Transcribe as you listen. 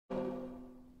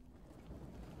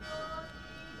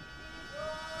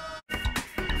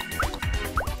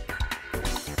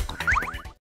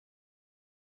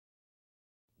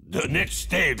The next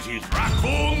stage is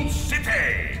Raccoon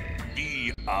City.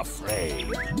 Be afraid.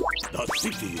 The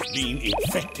city is being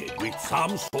infected with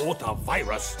some sort of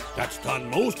virus that's turned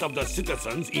most of the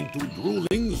citizens into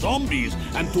drooling zombies.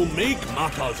 And to make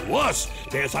matters worse,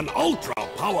 there's an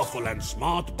ultra-powerful and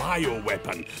smart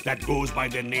bioweapon that goes by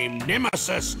the name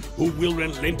Nemesis, who will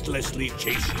relentlessly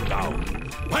chase you down.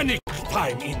 Panic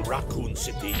time in Raccoon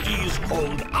City is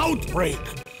called Outbreak.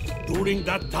 During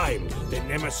that time, the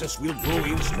Nemesis will grow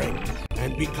in strength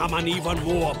and become an even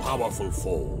more powerful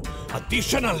foe.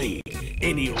 Additionally,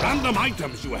 any random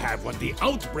items you have when the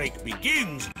outbreak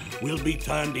begins will be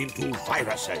turned into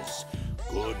viruses.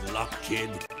 Good luck, kid.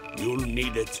 You'll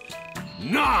need it.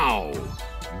 Now!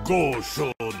 Go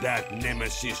show that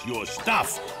Nemesis your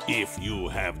stuff if you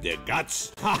have the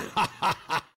guts.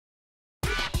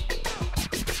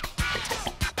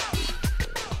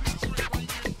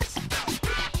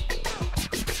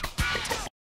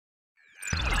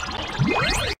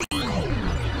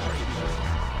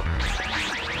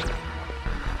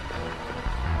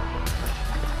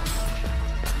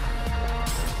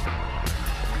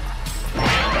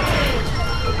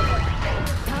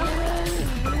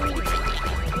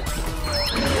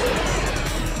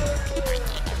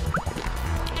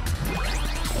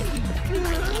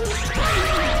 Yeah.